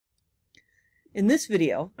In this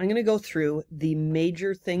video, I'm going to go through the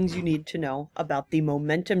major things you need to know about the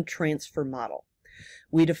momentum transfer model.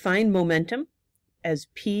 We define momentum as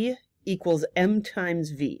P equals m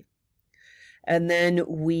times v. And then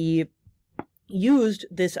we used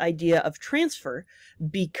this idea of transfer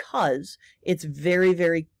because it's very,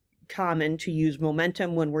 very common to use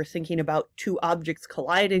momentum when we're thinking about two objects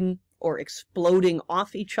colliding or exploding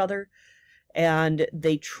off each other, and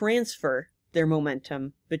they transfer their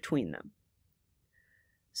momentum between them.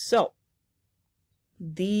 So,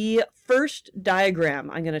 the first diagram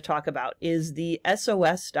I'm going to talk about is the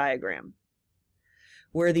SOS diagram,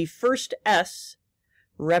 where the first S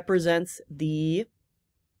represents is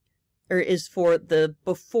for the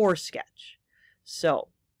before sketch. So,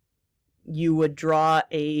 you would draw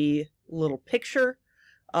a little picture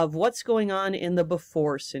of what's going on in the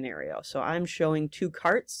before scenario. So I'm showing two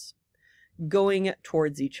carts going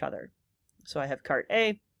towards each other. So I have cart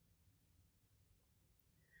A,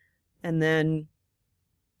 and then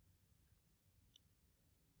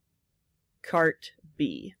cart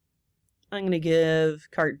B. I'm going to give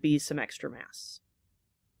cart B some extra mass.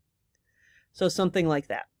 So something like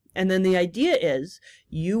that. And then the idea is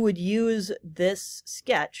you would use this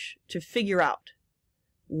sketch to figure out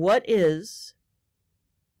what is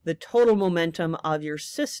the total momentum of your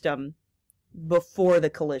system before the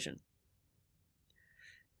collision.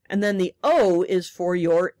 And then the O is for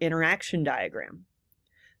your interaction diagram.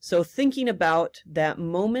 So thinking about that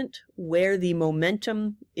moment where the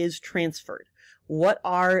momentum is transferred, what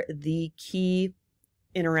are the key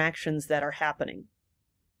interactions that are happening?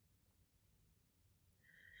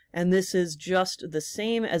 And this is just the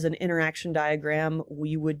same as an interaction diagram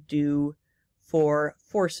we would do for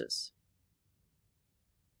forces.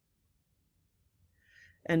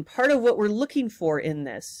 And part of what we're looking for in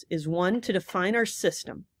this is, one, to define our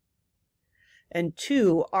system, and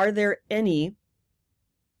two, are there any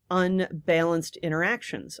unbalanced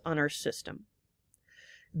interactions on our system?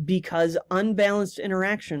 Because unbalanced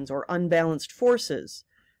interactions or unbalanced forces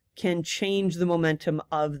can change the momentum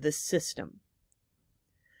of the system.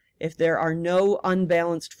 If there are no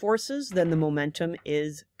unbalanced forces, then the momentum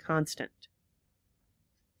is constant.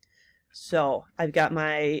 So I've got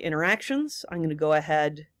my interactions. I'm going to go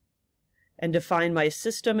ahead and define my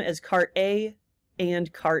system as cart A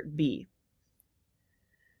and cart B.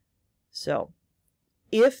 So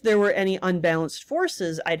if there were any unbalanced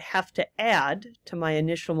forces, I'd have to add to my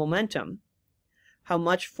initial momentum how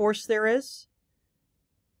much force there is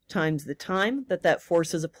times the time that that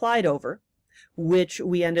force is applied over, which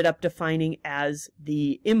we ended up defining as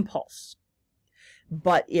the impulse.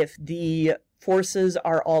 But if the forces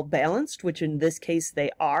are all balanced, which in this case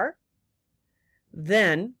they are,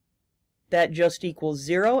 then that just equals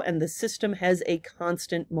 0 and the system has a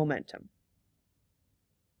constant momentum.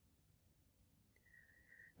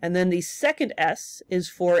 And then the second S is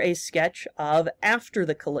for a sketch of after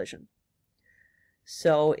the collision.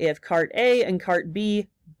 So if cart A and cart B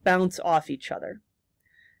bounce off each other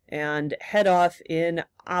and head off in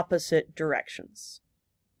opposite directions.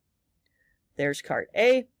 There's cart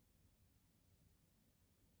A.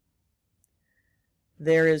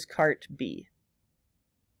 There is cart B.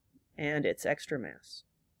 And its extra mass.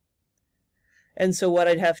 And so what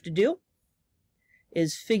I'd have to do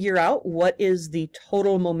is figure out what is the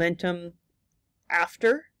total momentum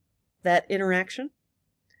after that interaction.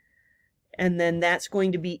 And then that's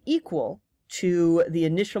going to be equal to the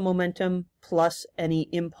initial momentum plus any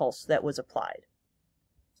impulse that was applied.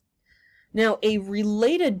 Now, a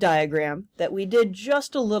related diagram that we did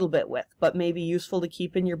just a little bit with, but may be useful to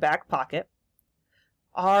keep in your back pocket,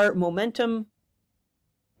 are momentum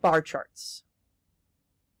bar charts.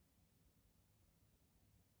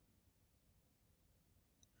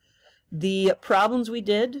 The problems we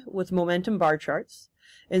did with momentum bar charts,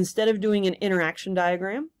 instead of doing an interaction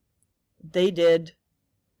diagram, they did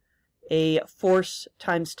a force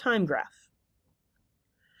times time graph.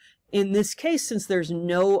 In this case, since there's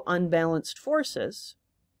no unbalanced forces,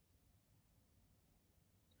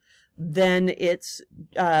 then it's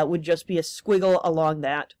would just be a squiggle along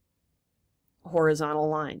that horizontal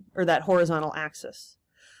line, or that horizontal axis.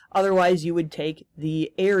 Otherwise, you would take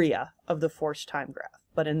the area of the force time graph.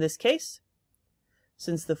 But in this case,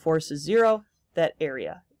 since the force is 0, that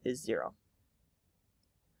area is 0.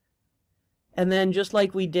 And then just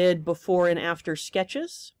like we did before and after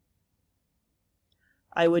sketches,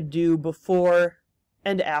 I would do before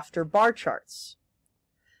and after bar charts.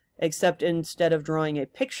 Except instead of drawing a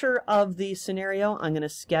picture of the scenario, I'm going to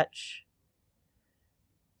sketch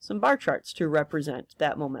some bar charts to represent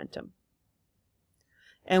that momentum.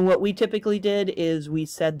 And what we typically did is we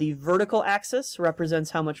said the vertical axis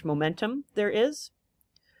represents how much momentum there is.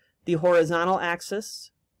 The horizontal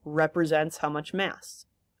axis represents how much mass.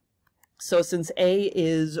 So since A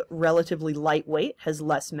is relatively lightweight, has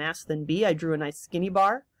less mass than B, I drew a nice skinny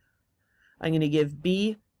bar. I'm going to give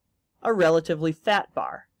B a relatively fat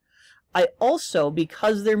bar. I also,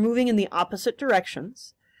 because they're moving in the opposite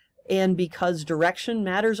directions, and because direction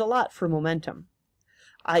matters a lot for momentum,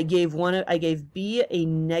 I gave B a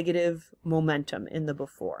negative momentum in the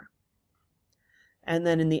before. And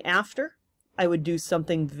then in the after, I would do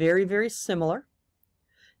something very, very similar.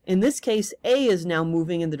 In this case, A is now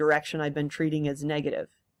moving in the direction I've been treating as negative.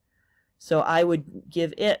 So I would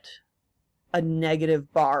give it a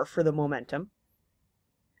negative bar for the momentum.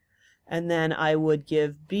 And then I would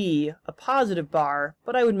give B a positive bar,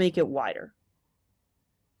 but I would make it wider.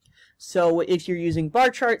 So if you're using bar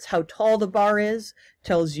charts, how tall the bar is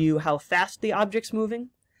tells you how fast the object's moving.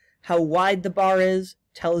 How wide the bar is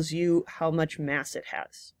tells you how much mass it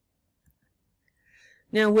has.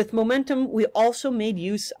 Now with momentum, we also made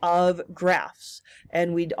use of graphs,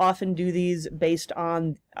 and we'd often do these based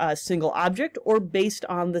on a single object or based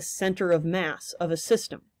on the center of mass of a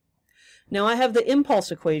system. Now I have the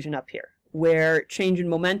impulse equation up here, where change in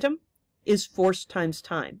momentum is force times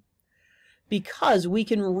time, because we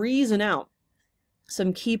can reason out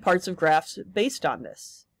some key parts of graphs based on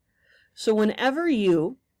this. So whenever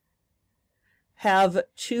you have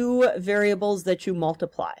two variables that you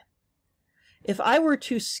multiply, if I were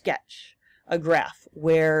to sketch a graph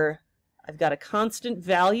where I've got a constant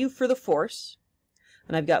value for the force,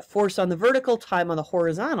 and I've got force on the vertical, time on the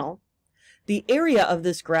horizontal, the area of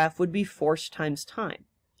this graph would be force times time.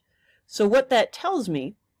 So what that tells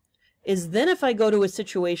me is then if I go to a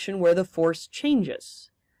situation where the force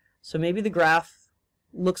changes, so maybe the graph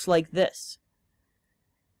looks like this,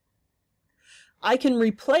 I can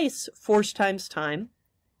replace force times time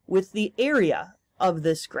with the area of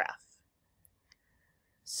this graph.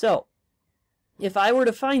 So if I were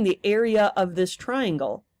to find the area of this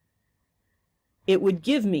triangle, it would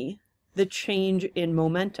give me the change in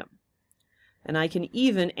momentum. And I can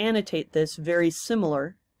even annotate this very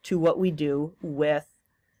similar to what we do with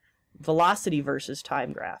velocity versus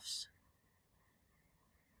time graphs.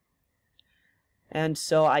 And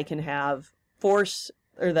so I can have force,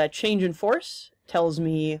 or that change in force tells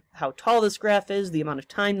me how tall this graph is, the amount of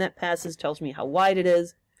time that passes tells me how wide it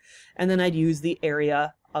is, and then I'd use the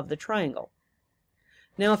area of the triangle.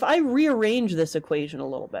 Now if I rearrange this equation a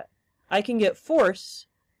little bit, I can get force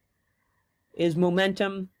is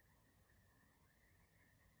momentum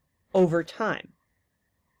over time.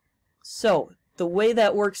 So the way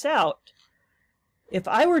that works out, if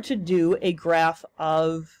I were to do a graph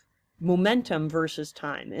of momentum versus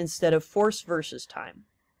time instead of force versus time,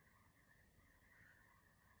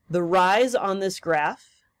 the rise on this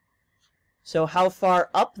graph, so how far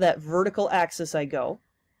up that vertical axis I go,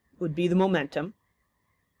 would be the momentum.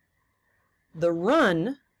 The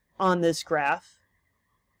run on this graph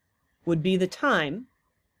would be the time.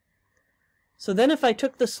 So then if I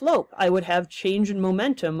took the slope, I would have change in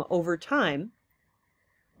momentum over time,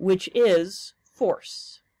 which is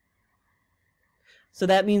force. So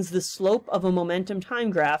that means the slope of a momentum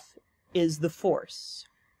time graph is the force.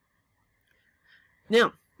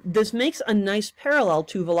 Now, this makes a nice parallel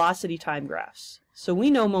to velocity time graphs. So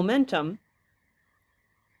we know momentum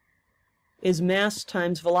is mass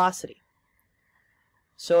times velocity.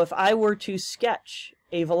 So if I were to sketch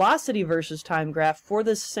a velocity versus time graph for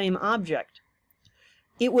this same object,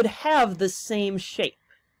 it would have the same shape,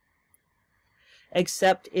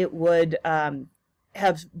 except it would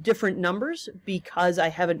have different numbers because I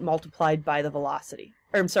haven't multiplied by the velocity.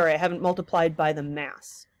 Or I'm sorry, I haven't multiplied by the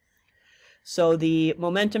mass. So the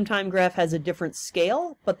momentum time graph has a different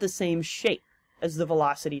scale, but the same shape as the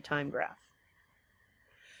velocity time graph.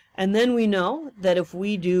 And then we know that if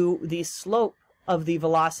we do the slope of the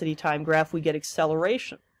velocity time graph, we get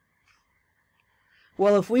acceleration.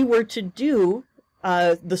 Well, if we were to do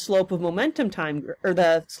the slope of momentum time, or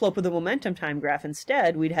the slope of the momentum time graph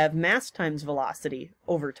instead, we'd have mass times velocity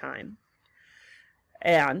over time.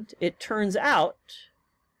 And it turns out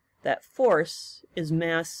that force is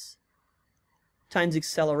mass times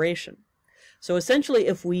acceleration. So essentially,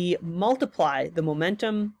 if we multiply the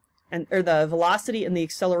momentum or the velocity and the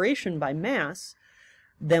acceleration by mass,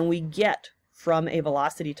 then we get from a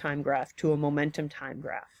velocity time graph to a momentum time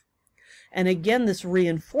graph. And again, this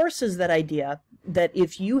reinforces that idea that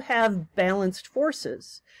if you have balanced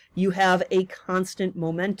forces, you have a constant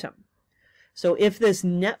momentum. So if this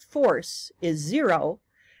net force is 0,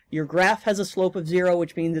 your graph has a slope of 0,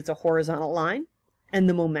 which means it's a horizontal line, and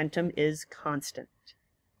the momentum is constant.